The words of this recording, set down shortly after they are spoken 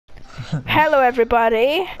Hello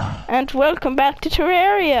everybody, and welcome back to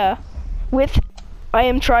Terraria with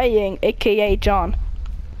iAmTrying, aka John.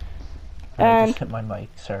 I just hit my mic,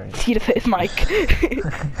 sorry. He just hit his mic.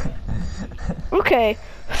 Okay,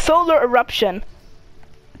 solar eruption.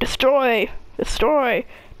 Destroy, destroy,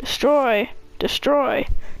 destroy, destroy,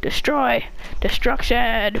 destroy,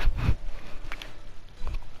 destruction.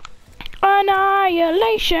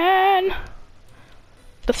 Annihilation.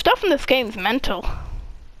 The stuff in this game is mental.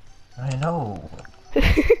 I know.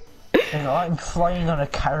 I'm flying on a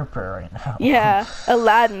carpet right now. Yeah,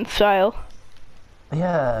 Aladdin style.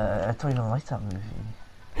 Yeah, I don't even like that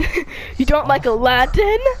movie. You don't like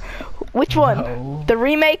Aladdin? Which one? No. The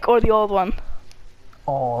remake or the old one?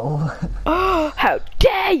 All. Oh, how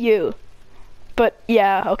dare you! But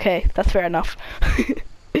yeah, okay, that's fair enough.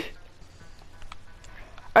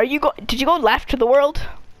 Did you go left to the world?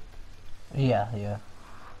 Yeah.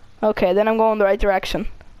 Okay, then I'm going the right direction.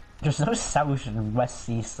 There's no south and west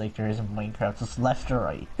east like there is in Minecraft, it's left or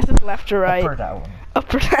right. This is left or right? Up or down.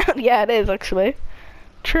 Up or down? Yeah, it is actually.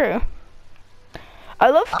 True.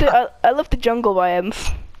 I love the jungle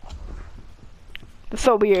biomes. It's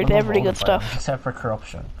so weird. They have really good stuff. Except for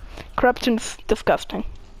corruption. Corruption's disgusting.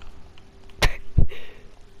 You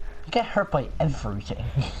get hurt by everything.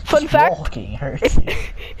 Fun fact. Walking hurts you.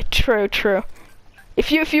 True.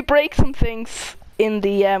 If you break some things in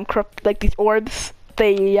the like these orbs,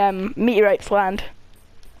 they meteorites land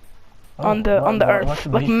on the earth,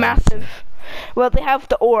 like massive. Well, they have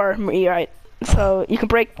the ore meteorite, so you can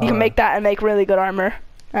make that and make really good armor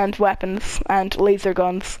and weapons and laser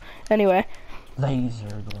guns. Anyway. Laser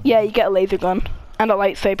gun. Yeah, you get a laser gun and a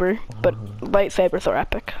lightsaber, but lightsabers are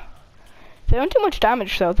epic. They don't do much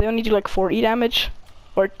damage though. They only do like 40 damage,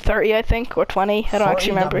 or 30 I think, or 20. I don't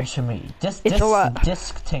actually remember. To me. This a lot.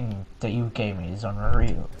 disc thing that you gave me is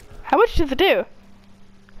unreal. How much does it do?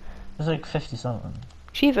 It's like 50 something.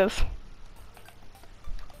 Jesus.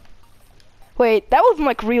 Wait, that wasn't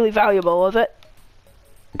like really valuable, was it?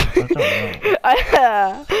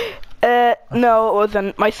 I don't know. No, it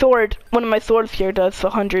wasn't. My sword, one of my swords here does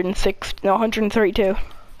 132.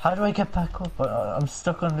 How do I get back up? I'm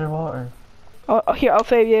stuck underwater. Oh, here, I'll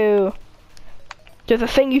save you. There's a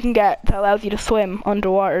thing you can get that allows you to swim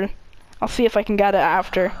underwater. I'll see if I can get it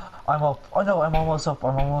after. I'm up. Oh no, I'm almost up.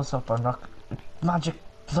 I'm not. Magic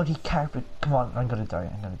bloody carpet. Come on, I'm gonna die.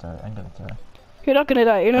 You're not gonna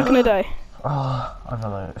die. Oh, I'm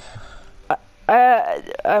alive.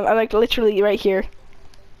 I'm like literally right here,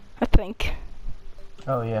 I think.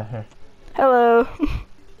 Oh yeah, here. Hello.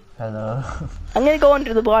 Hello. I'm gonna go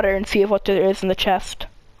under the water and see what there is in the chest.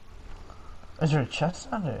 Is there a chest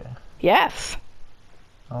under there? Yes.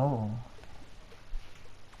 Oh.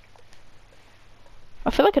 I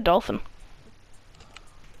feel like a dolphin.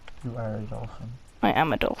 You are a dolphin. I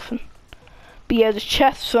am a dolphin. But yeah, there's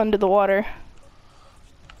chests under the water.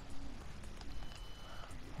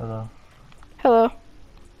 Hello. Hello.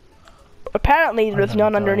 Apparently there's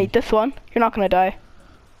none underneath this one. You're not gonna die.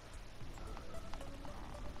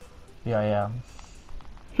 Yeah, I am.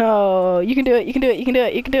 No, you can do it.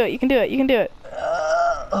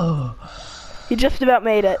 Oh. You just about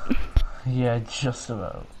made it. Yeah, just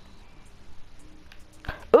about.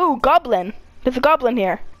 Ooh, goblin. There's a goblin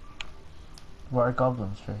here. What are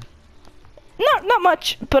goblins for? Not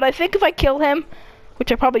much, but I think if I kill him, which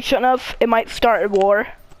I probably shouldn't have, it might start a war.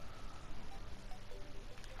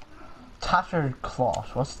 Tattered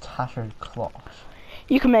cloth. What's tattered cloth?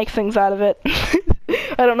 You can make things out of it.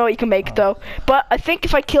 I don't know what you can make though. But I think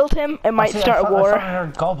if I killed him, it might start a war. I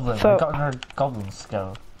found her goblin. So, I got her goblin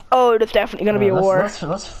skull. Oh, there's definitely gonna be a war.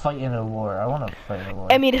 Let's fight in a war. I want to fight in a war.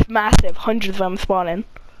 I mean, it's massive. Hundreds of them spawning.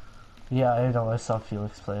 Yeah, I know. I saw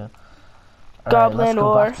Felix play it. Goblin let's go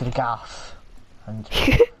war. back to the gaff and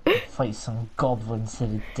fight some goblins to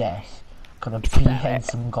the death. Gonna behead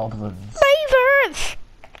some goblins. Lasers!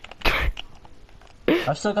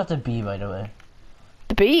 I've still got the bee, by the way.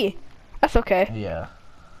 The bee? That's okay. Yeah.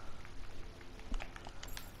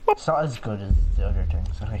 It's not as good as the other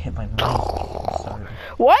things. So I hit my mouth. Sorry.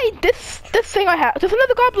 Why this thing I have? There's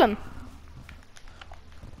another goblin.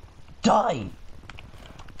 Die!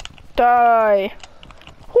 Die!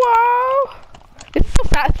 Wow! This is so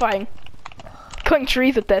satisfying. Cutting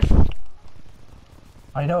trees with this.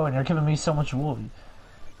 I know, and you're giving me so much wood.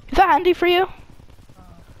 Is that handy for you?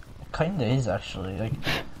 It kinda is actually. Like,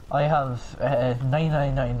 I have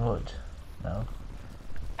 999 wood. No.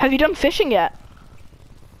 Have you done fishing yet?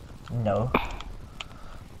 No.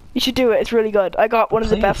 You should do it. It's really good. I got one of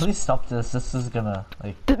the best. Please stop this. This is gonna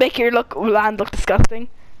like to make your land look disgusting.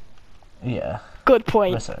 Yeah. Good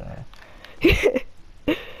point.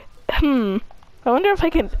 I wonder if I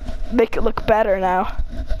can. make it look better now.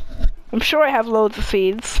 I'm sure I have loads of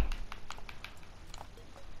seeds.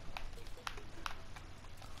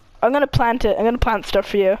 I'm gonna plant it. I'm gonna plant stuff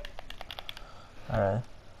for you. Alright.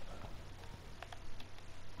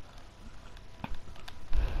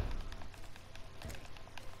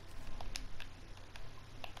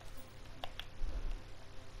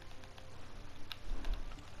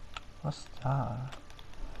 What's that?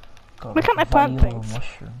 Got Why can't I plant things?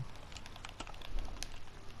 Mushroom.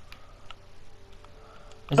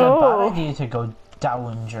 Is it a bad idea to go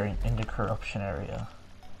down in the corruption area?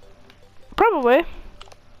 Probably.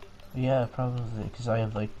 Yeah, probably, because I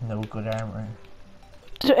have like no good armor.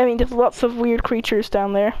 I mean, there's lots of weird creatures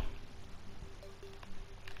down there.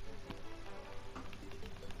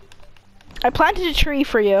 I planted a tree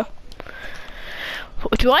for you.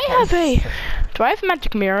 Do I have a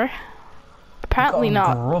magic mirror? Apparently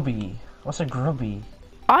not. Grubby. What's a grubby?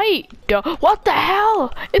 I don't. What the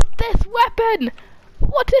hell is this weapon?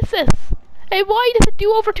 What is this? Hey, why does it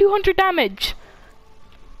do over 200 damage?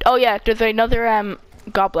 Oh yeah, there's another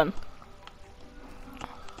goblin.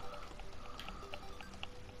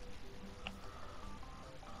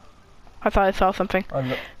 I thought I saw something.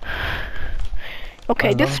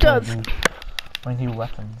 Okay, this does my new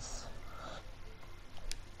weapons.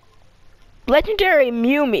 Legendary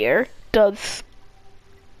Mewmere does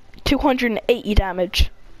 280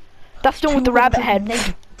 damage. That's the one with the rabbit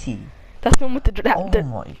heads. That's the one with the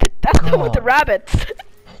that's the one with the rabbits.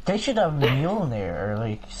 They should have Mjolnir or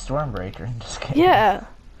like Stormbreaker in this game. Yeah.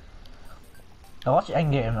 I watched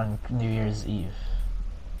Endgame on New Year's Eve.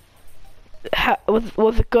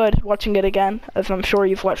 Was it good watching it again? As I'm sure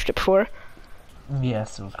you've watched it before.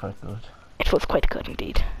 Yes, it was quite good. It was quite good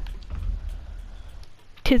indeed.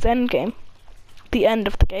 'Tis Endgame. The end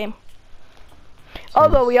of the game.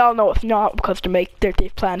 Although we all know it's not because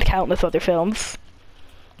they've planned countless other films.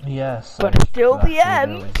 Yes. But still the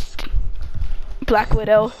end. Black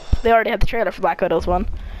Widow. They already had the trailer for Black Widow's one.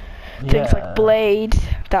 Yeah. Things like Blade,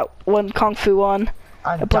 that one Kung Fu one,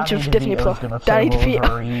 and a bunch of Disney Plus. Danny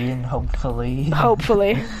DeVito, hopefully.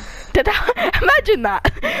 Hopefully. Imagine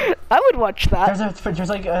that. I would watch that. There's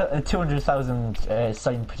like 200,000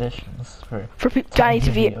 signed petitions for Danny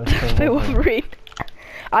DeVito to play Wolverine.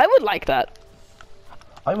 I would like that.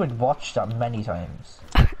 I would watch that many times.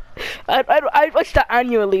 I'd watch that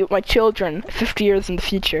annually with my children 50 years in the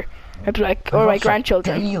future. I'd be like, or my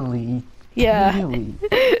grandchildren. Daily. Yeah. Daily.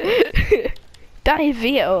 Danny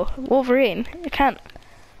DeVito, Wolverine. I can't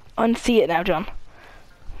unsee it now, John.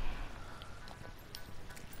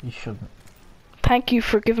 You shouldn't. Thank you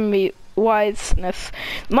for giving me wiseness.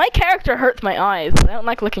 My character hurts my eyes. I don't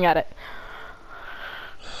like looking at it.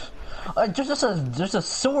 There's a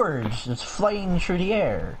sword that's flying through the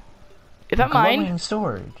air. Is that mine? Glowing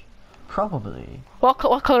sword. Probably. What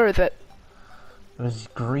color is it? It was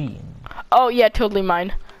green. Oh yeah, totally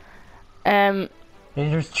mine. Yeah,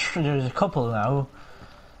 there's a couple now.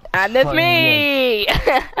 And it's me.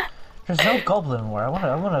 There's no goblin war. I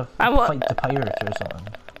wanna fight the pirates or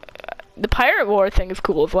something. The pirate war thing is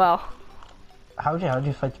cool as well. How do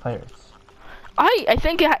you fight the pirates? I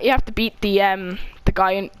think you have to beat the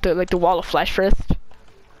guy in the wall of flesh first,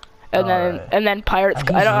 and then pirates.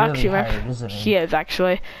 I don't actually remember. He is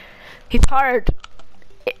actually. He's hard,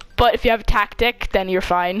 but if you have a tactic, then you're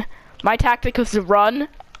fine. My tactic was to run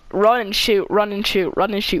and shoot, run and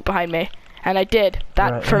shoot behind me, and I did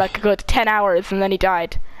that for like a good 10 hours, and then he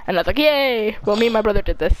died, and I was like, yay! Well, me and my brother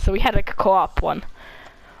did this, so we had like a co-op one.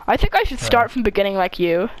 I think I should start from beginning like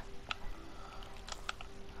you.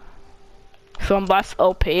 So I'm less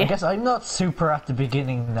OP. I guess I'm not super at the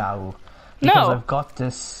beginning now. Because I've got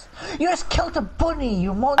this. You just killed a bunny,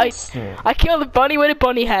 you monster! I killed a bunny with a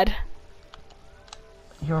bunny head.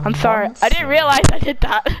 I'm sorry, I didn't realize I did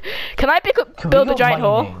that. Can I build a giant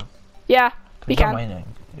hole? Yeah, we can. Mining?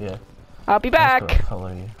 Yeah. I'll be back.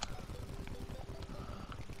 Follow you.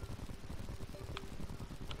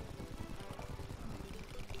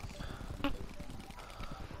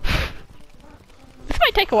 This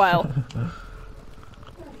might take a while.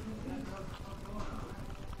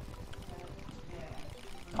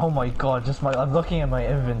 Oh my god, I'm looking at my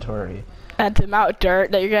inventory. And the amount of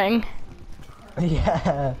dirt that you're getting.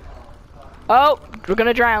 Yeah. Oh, we're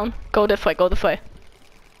gonna drown. Go this way, go this way.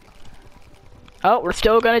 Oh, we're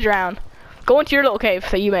still gonna drown. Go into your little cave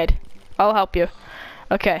that you made. I'll help you.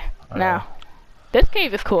 Okay, now. This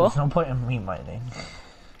cave is cool. There's no point in me mining.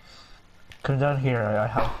 Come down here, I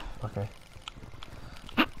have... Okay.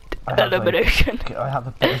 Elimination. I have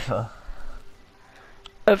a bit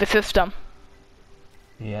of a system.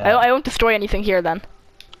 Yeah. I won't destroy anything here then.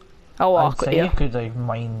 I'll walk with you. You could like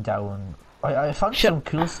mine down I found some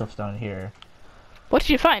cool stuff down here. What did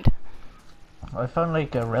you find? I found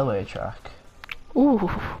like a railway track. Ooh.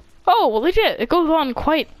 Oh, well, legit. It goes on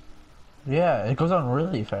quite. Yeah, it goes on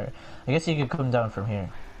really far. I guess you could come down from here.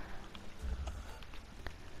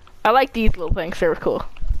 I like these little things. They were cool.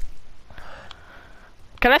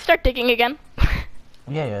 Can I start digging again?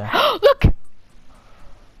 Yeah, yeah. Look!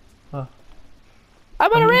 Oh.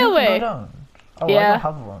 I'm on a railway! You can go down. Oh, Yeah. I don't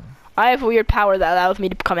have one. I have a weird power that allows me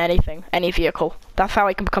to become anything. Any vehicle. That's how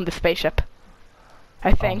I can become the spaceship.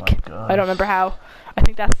 I think. Oh my gosh. I don't remember how. I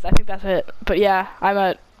think that's it. But yeah, I'm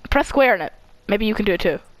a... Press square in it. Maybe you can do it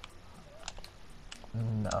too.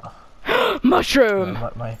 No. Mushroom!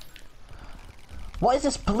 No, What is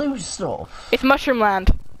this blue stuff? It's mushroom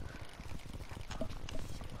land.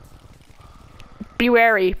 Be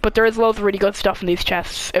wary, but there is loads of really good stuff in these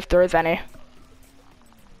chests, if there is any.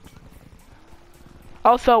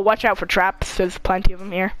 Also, watch out for traps. There's plenty of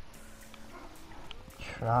them here.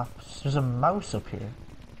 Traps. There's a mouse up here.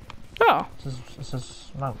 Oh. This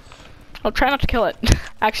is mouse. I'll try not to kill it.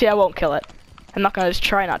 Actually, I won't kill it. I'm not gonna just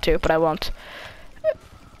try not to, but I won't.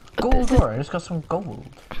 Gold ore. I just got some gold.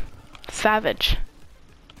 Savage.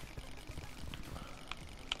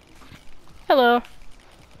 Hello.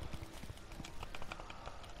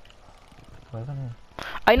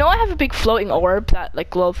 I know I have a big floating orb that like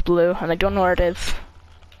glows blue, and I don't know where it is.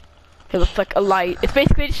 It looks like a light. It's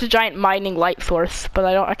basically just a giant mining light source, but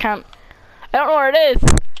I don't know where it is.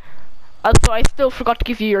 Also, I still forgot to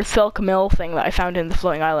give you your silk mill thing that I found in the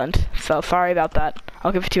floating island. So sorry about that.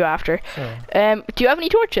 I'll give it to you after. Sure. Do you have any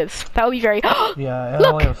torches? That would be very. Yeah. I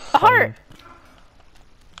Look, only have a heart. 5.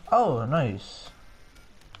 Oh, nice.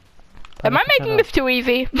 Am I making this too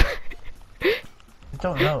easy? I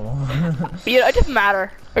don't know. Yeah, it doesn't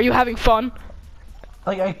matter. Are you having fun?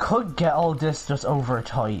 Like, I could get all this just over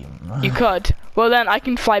time. You could. Well, then I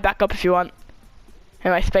can fly back up if you want.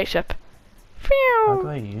 In my spaceship. How do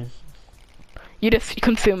I use? You just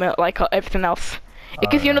consume it like everything else. It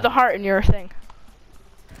gives you another heart in your thing.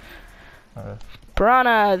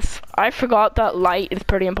 Piranhas. I forgot that light is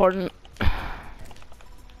pretty important.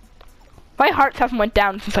 My hearts haven't went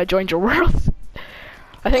down since I joined your world.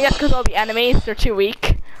 I think that's because all the enemies, they're too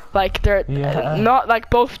weak. Like, they're not like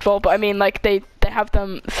boastful, but I mean like they have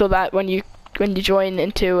them so that when you join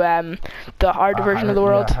into the harder version of the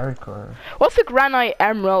world. Yeah, hardcore. What's the granite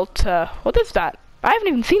emerald? What is that? I haven't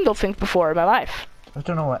even seen those things before in my life. I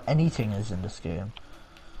don't know what anything is in this game.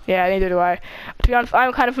 Yeah, neither do I. To be honest,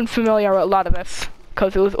 I'm kind of unfamiliar with a lot of this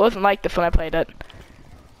because it wasn't like this when I played it.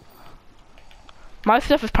 My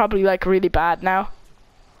stuff is probably like really bad now.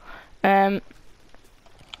 Okay,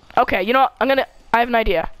 you know what? I have an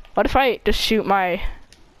idea. What if I just shoot my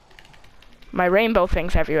rainbow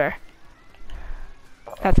things everywhere?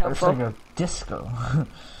 That's helpful. It's like a disco.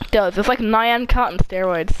 It does. It's like Nyan Cat on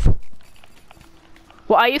steroids.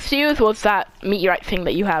 What I used to use was that meteorite thing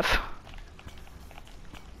that you have.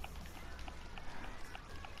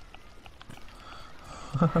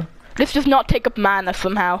 This does not take up mana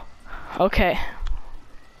somehow. Okay.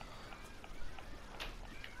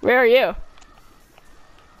 Where are you?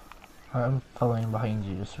 I'm following behind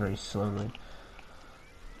you just very slowly.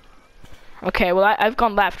 Okay, well I've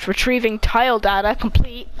gone left. Retrieving tile data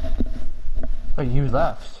complete. Oh, you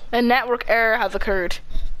left? A network error has occurred.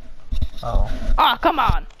 Oh. Ah, come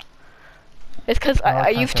on! It's because I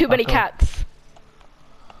used too many cats.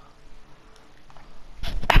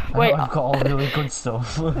 Wait. I've got all really good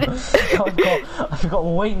stuff. I've got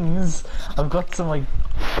wings. I've got some like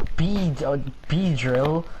bee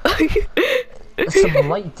drill. Some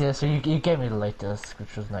light disc. You gave me the light disc,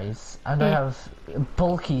 which was nice. And I have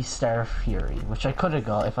bulky star fury, which I could have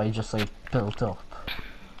got if I just like built up.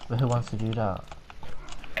 But who wants to do that?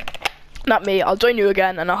 Not me. I'll join you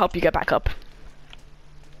again, and I'll help you get back up.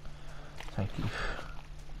 Thank you.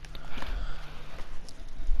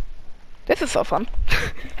 This is so fun.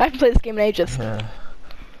 I haven't played this game in ages. Yeah.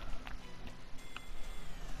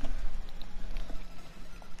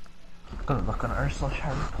 I'm gonna look on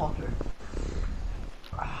r/Harry Potter.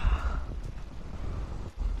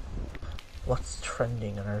 What's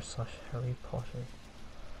trending on r/Harry Potter?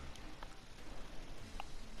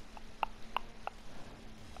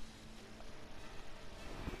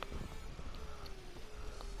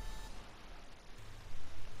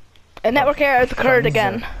 A network error has occurred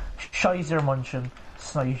again. Scheiser Munchen.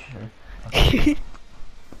 Sniper. Why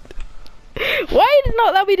did it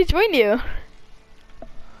not allow me to join you?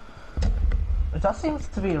 That seems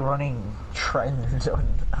to be a running trend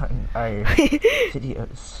on our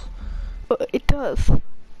videos. It does.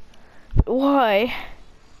 Why?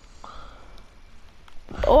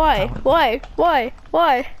 Why? Why? Why?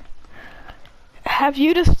 Why? Have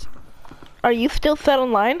you just... Are you still set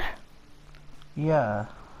online? Yeah.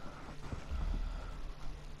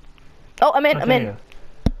 Oh, I'm in.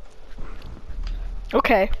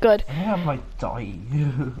 Okay, good. I think I might die.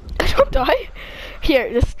 Don't die.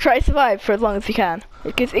 Here, just try survive for as long as you can.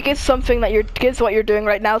 It gives something that gives what you're doing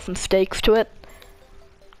right now some stakes to it.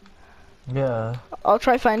 Yeah. I'll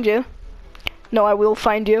try find you. No, I will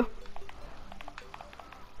find you.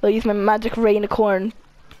 I'll use my magic rainicorn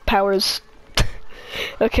powers.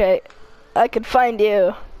 Okay, I can find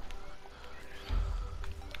you.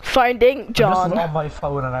 Finding John. I'm just on my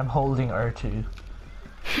phone and I'm holding R2.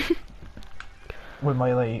 with my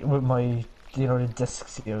you know, the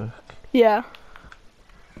discs yoke. Yeah.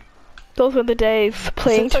 Those were the days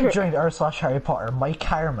playing. Since I joined r/Harry Potter, my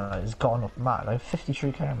karma has gone up mad. I have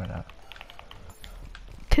 53 karma now.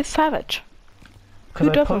 'Tis savage. Because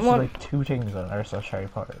I posted like 2 things on r/Harry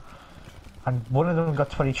Potter. And one of them got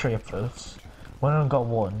 23 upvotes. One of them got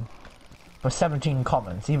 1. But 17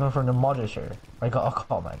 comments, even from the monitor, I got a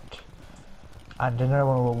comment. And another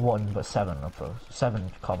one with 1, but 7 upvotes.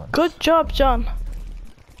 7 comments. Good job, John.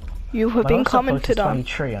 You have been commented on.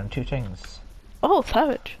 23 on 2 things. Oh,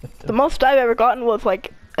 savage. The most I've ever gotten was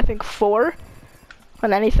like, I think 4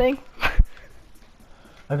 on anything.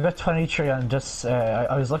 I got 23 on just,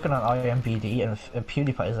 I was looking on iAmBD, and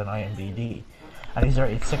PewDiePie is on iAmBD. And he's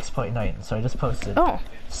already at 6.9, so I just posted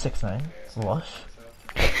 6.9. What?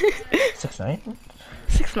 6.9?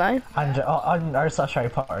 6.9. And on r/Harry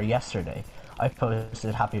Potter yesterday, I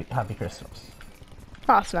posted Happy Christmas.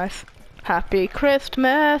 Oh, that's nice. Happy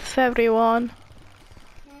Christmas, everyone.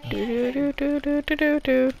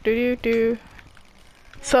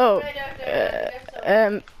 So,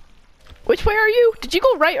 which way are you? Did you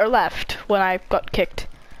go right or left when I got kicked?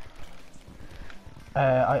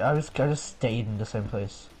 I just stayed in the same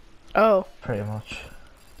place. Oh. Pretty much.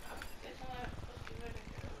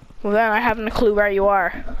 Well then I haven't a clue where you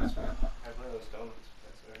are.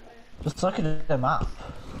 Just look at the map.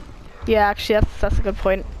 Yeah, actually that's a good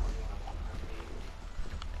point.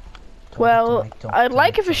 Well, I'd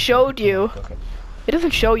like if it showed you. It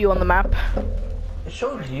doesn't show you on the map. It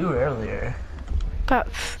showed you earlier.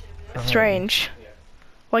 That's strange.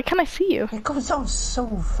 Why can't I see you? It goes down so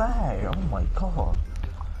far. Oh my god.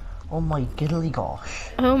 Oh my giddly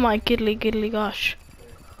gosh. Oh my giddly gosh.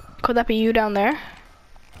 Could that be you down there?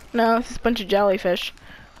 No, it's just a bunch of jellyfish.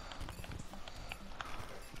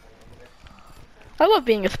 I love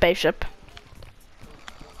being a spaceship.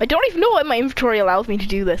 I don't even know why my inventory allows me to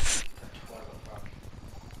do this.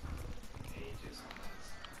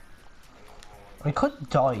 I could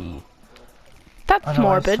die. That's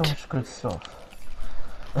morbid. I have so much good stuff.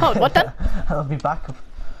 Oh, what then? I'll be back.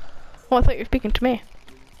 Oh, I thought you were speaking to me.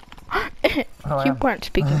 You weren't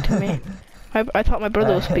speaking to me. I thought my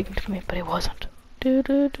brother was speaking to me, but he wasn't. Dude,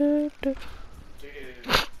 you're in the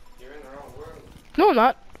wrong world. No, I'm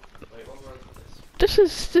not. Wait, what world is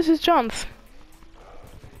this? This is John's.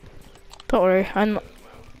 Don't worry,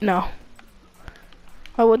 no.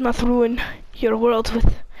 I would not ruin your world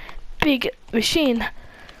with big machine.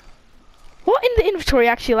 What in the inventory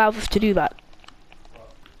actually allows us to do that?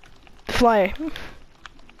 Fly.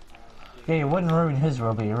 Yeah, you wouldn't ruin his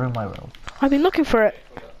world, but you ruin my world. I've been looking for it,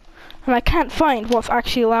 and I can't find what's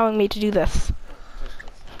actually allowing me to do this.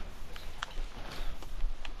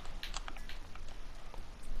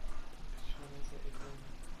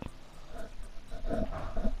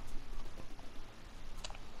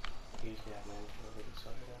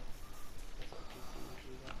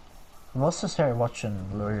 I must have started watching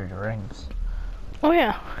Lord of the Rings. Oh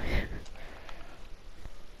yeah.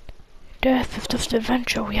 Death is just an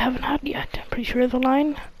adventure we haven't had yet. I'm pretty sure the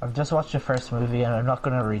line. I've just watched the first movie and I'm not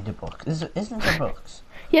gonna read the book. Isn't there books?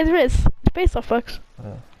 Yeah, there is. It's based off books.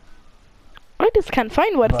 Yeah. I just can't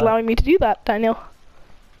find what's allowing me to do that, Daniel.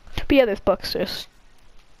 But yeah, there's books. I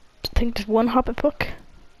think there's 1 Hobbit book.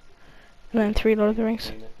 And then 3 Lord of the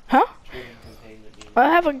Rings. Huh? I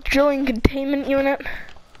have a drilling containment unit.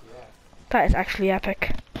 That is actually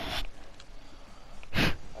epic.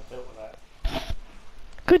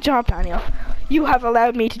 Good job, Daniel. You have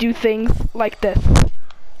allowed me to do things like this.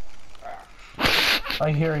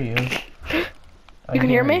 I hear you. You can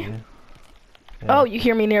hear me? Yeah. Oh, you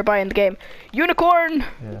hear me nearby in the game. Unicorn!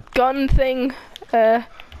 Yeah. Gun thing.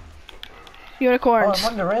 Unicorns. Oh,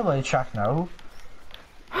 I'm on the railway track now.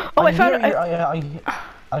 Oh, I found it.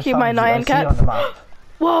 I found my Nyan cat. On the map.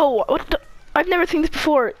 Whoa! What the? I've never seen this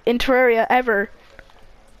before in Terraria ever.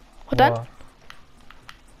 What then?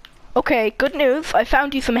 Okay, good news. I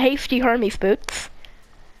found you some hasty Hermes boots.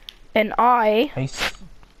 An eye,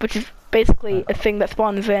 which is basically a thing that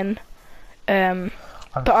spawns in. I'm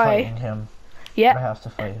fighting him. Yeah. I have to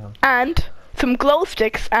fight him. And some glow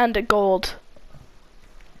sticks and a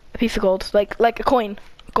piece of gold, like a coin,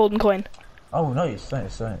 golden coin. Oh, nice.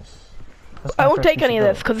 That's I my won't first take piece any of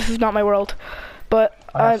this because this is not my world. But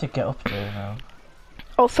I have to get up there now.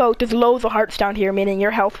 also, there's loads of hearts down here, meaning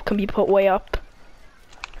your health can be put way up.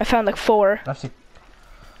 I found like 4.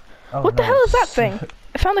 Oh, What the hell is that thing?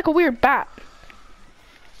 I found like a weird bat.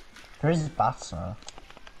 There is bats now.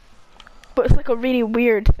 But it's like a really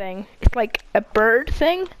weird thing. It's like a bird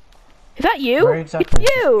thing. Is that you? Where exactly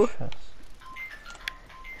It's you!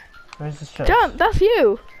 Where's this chest? John, that's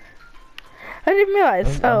you! I didn't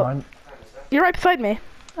realize. Oh, you're right beside me.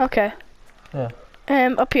 Okay. Yeah.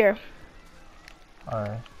 Up here.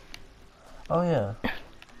 Alright. Oh yeah.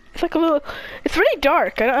 It's like a little... It's really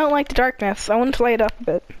dark. I don't like the darkness. I want to light it up a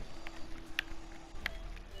bit.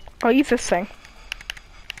 I'll use this thing.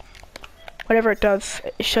 Whatever it does,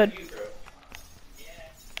 it should.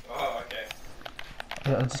 Oh, okay.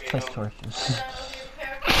 Yeah, I'll just place torches.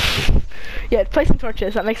 Yeah, place some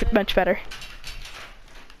torches. That makes it much better.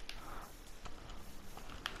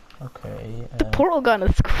 Okay. The portal gun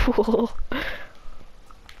is cool.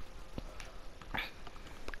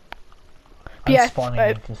 I'm spawning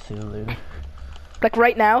in Cthulhu. Like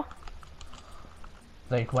right now?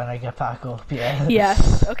 Like when I get back up, yeah.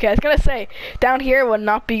 Yes. Okay, I was gonna say, down here would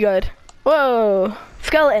not be good. Whoa!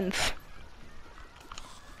 Skeletons!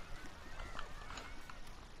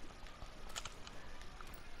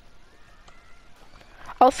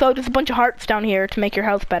 Also, there's a bunch of hearts down here to make your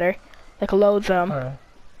health better. Like loads of them. Alright.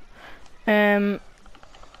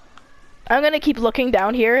 I'm gonna keep looking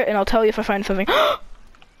down here and I'll tell you if I find something.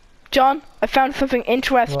 John, I found something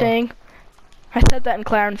interesting. What? I said that in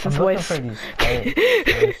Clarence's voice. I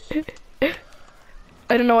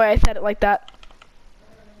don't know why I said it like that.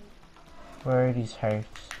 Where are these hearts?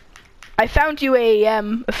 I found you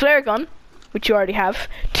a flare gun, which you already have.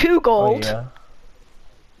 2 gold. Oh, yeah.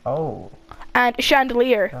 Oh. And a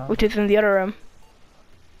chandelier, which is in the other room.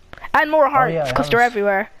 And more hearts, because they're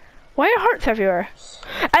everywhere. Why are hearts everywhere?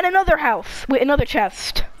 And another house with another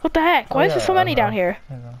chest. What the heck? Why is there so many down here?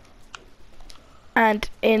 And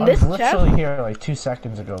in this chest... I was literally here like 2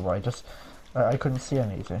 seconds ago, but I couldn't see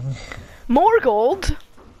anything. More gold.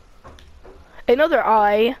 Another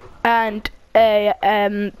eye. And a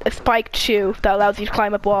spiked shoe that allows you to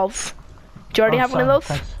climb up walls. Do you already have one of those?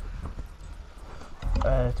 Thanks.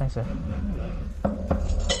 Thanks, sir.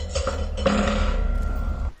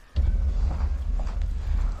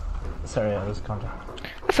 Sorry, I was contact.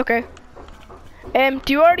 That's okay.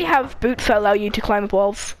 Do you already have boots that allow you to climb up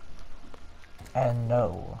walls?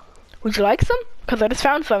 No. Would you like some? Because I just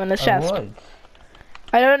found some in this chest. Would.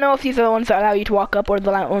 I don't know if these are the ones that allow you to walk up or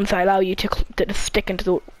the ones that allow you to just stick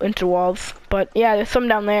into walls. But yeah, there's some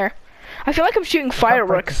down there. I feel like I'm shooting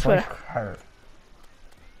fireworks. But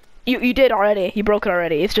you did already. You broke it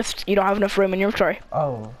already. It's just you don't have enough room in your inventory.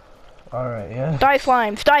 Oh. Alright, yeah. Die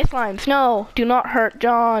slimes! Die slimes! No! Do not hurt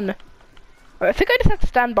John! I think I just have to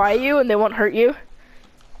stand by you and they won't hurt you.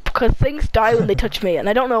 Because things die when they touch me, and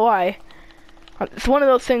I don't know why. It's one of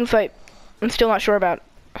those things I'm still not sure about.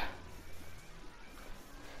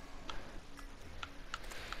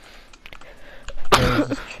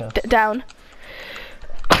 Down.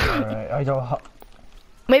 Alright, I don't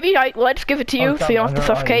Maybe I'll just give it to you so you don't have to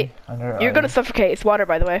suffocate. You're gonna suffocate. It's water,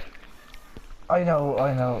 by the way. I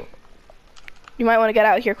know. You might want to get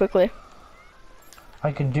out of here quickly.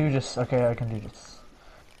 I can do this. Okay, I can do this.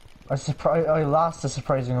 I last a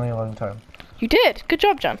surprisingly long time. You did. Good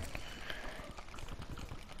job, John.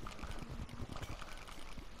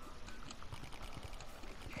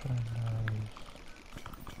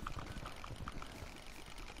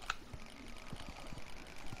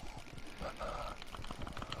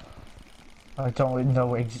 I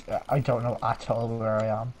don't know at all where I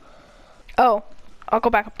am. Oh, I'll go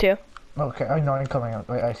back up too. Okay, I know I'm coming up.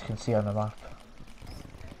 I can see on the map.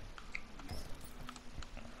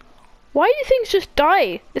 Why do things just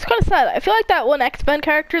die? It's kind of sad. I feel like that one X-Men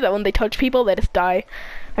character that when they touch people, they just die.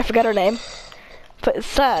 I forget her name. But it's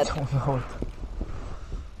sad. I don't know.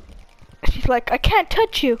 She's like, I can't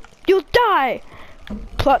touch you. You'll die.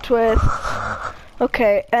 Plot twist.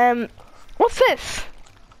 Okay, what's this?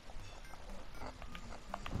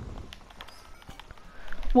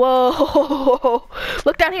 Whoa.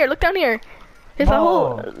 Look down here, look down here. There's a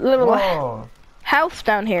whole little house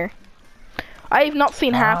down here. I have not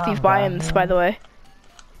seen half these biomes, by the way.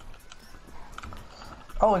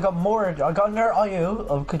 Oh, I got another IU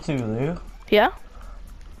of Cthulhu. Yeah?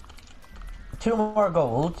 2 more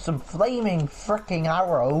gold, some flaming freaking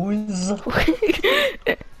arrows.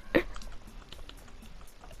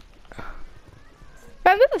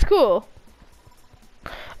 Man, this is cool.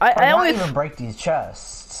 I can't always even break these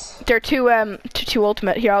chests. they're too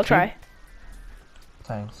ultimate. Here, I'll try.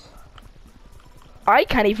 Thanks. I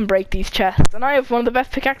can't even break these chests, and I have one of the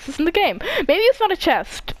best pickaxes in the game. Maybe it's not a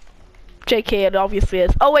chest. JK, it obviously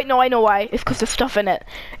is. Oh wait, no, I know why. It's because there's stuff in it.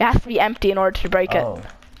 It has to be empty in order to break it.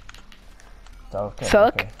 Okay. So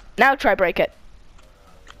look, now try break it.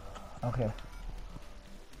 Okay.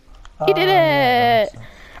 You did it! Yeah,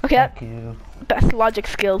 Okay, thank you. that's logic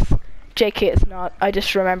skills. JK, it's not. I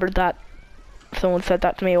just remembered that. Someone said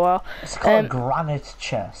that to me a while. It's called a granite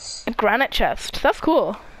chest. A granite chest. That's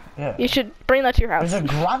cool. Yeah. You should bring that to your house. There's a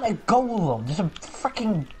granite golem. There's a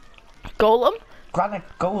freaking golem? granite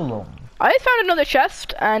golem. I found another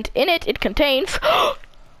chest, and in it, it contains...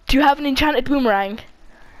 Do you have an enchanted boomerang?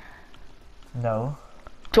 No.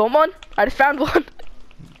 Do you want one? I just found one.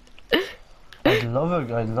 I'd love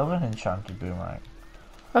an enchanted boomerang.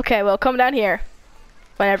 Okay, well, come down here.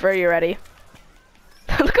 Whenever you're ready.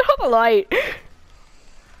 Look at all the light.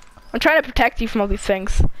 I'm trying to protect you from all these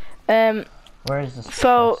things. Where is this?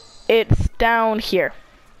 So, it's down here.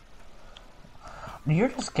 You're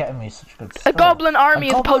just getting me such good stuff. A goblin army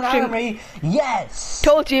is goblin poaching. Army. Yes!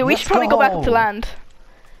 Told you, we should probably go back up to land.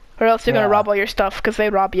 Or else they're gonna rob all your stuff, because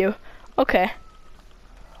they rob you. Okay.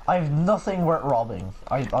 I have nothing worth robbing.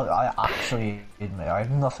 I actually admit, I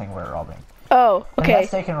have nothing worth robbing. Oh, okay.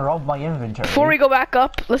 Unless they can rob my inventory. Before we go back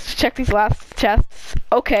up, let's check these last chests.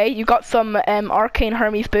 Okay, you got some arcane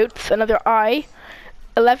Hermes boots, another eye,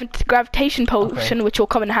 11th gravitation potion, which will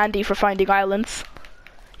come in handy for finding islands.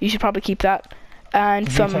 You should probably keep that. And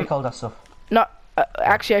Did some. you take all that stuff? Not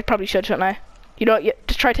actually, I probably should, shouldn't I? You know,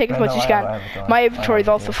 just try to take as much as you can. My inventory is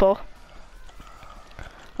also full.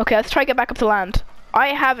 Okay, let's try to get back up to land. I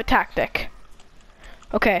have a tactic.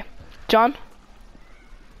 Okay, John,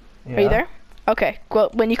 Yeah. are you there? Okay, well,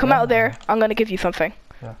 when you come out of there, I'm gonna give you something.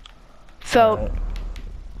 Yeah. So,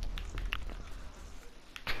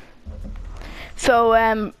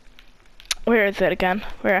 where is it again?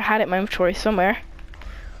 Where I had it in my inventory somewhere.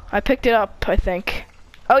 I picked it up, I think.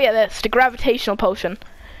 Oh yeah, this, the gravitational potion.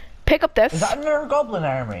 Pick up this. Is that another goblin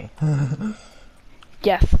army?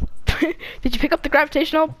 Yes. Did you pick up the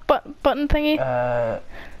gravitational button thingy?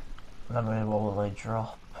 Let me, what will I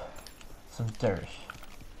drop? Some dirt.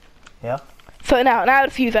 Yeah? So now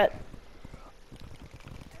let's use it.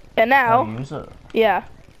 And now, use it? yeah.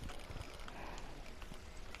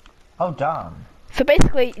 Oh, damn. So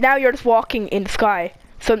basically, now you're just walking in the sky.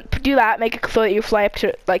 So do that, make it so that you fly up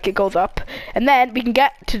to, like it goes up. And then we can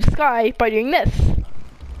get to the sky by doing this.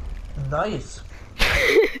 Nice.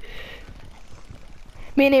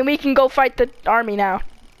 Meaning we can go fight the army now.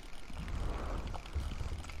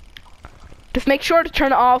 Just make sure to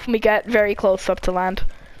turn it off when we get very close up to land.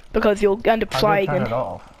 Because you'll end up flying in. Turn it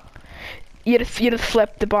off? You just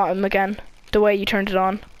flip the bottom again. The way you turned it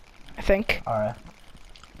on, I think. Alright.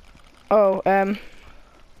 Oh,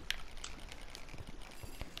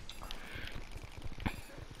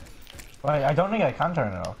 Wait, I don't think I can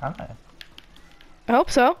turn it off, can I? I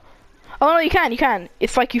hope so. Oh no, you can.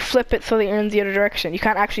 It's like you flip it so that you're in the other direction. You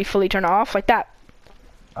can't actually fully turn it off like that.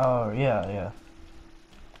 Oh, yeah.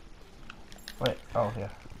 Wait, oh, yeah.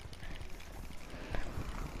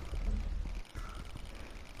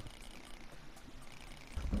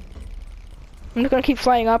 I'm just gonna keep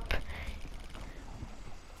flying up.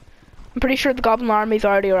 I'm pretty sure the goblin army's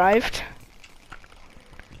already arrived.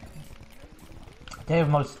 They have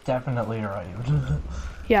most definitely arrived.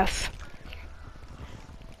 Yes.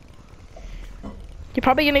 You're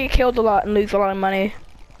probably gonna get killed a lot and lose a lot of money.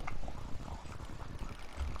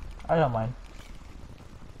 I don't mind.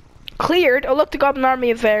 Cleared? Oh look, the goblin army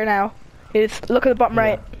is there now. Look at the bottom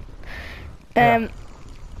right.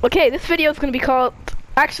 Okay, this video is gonna be called...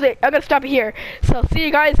 Actually, I'm gonna stop it here. So see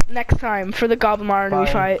you guys next time for the goblin army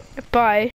fight. Bye.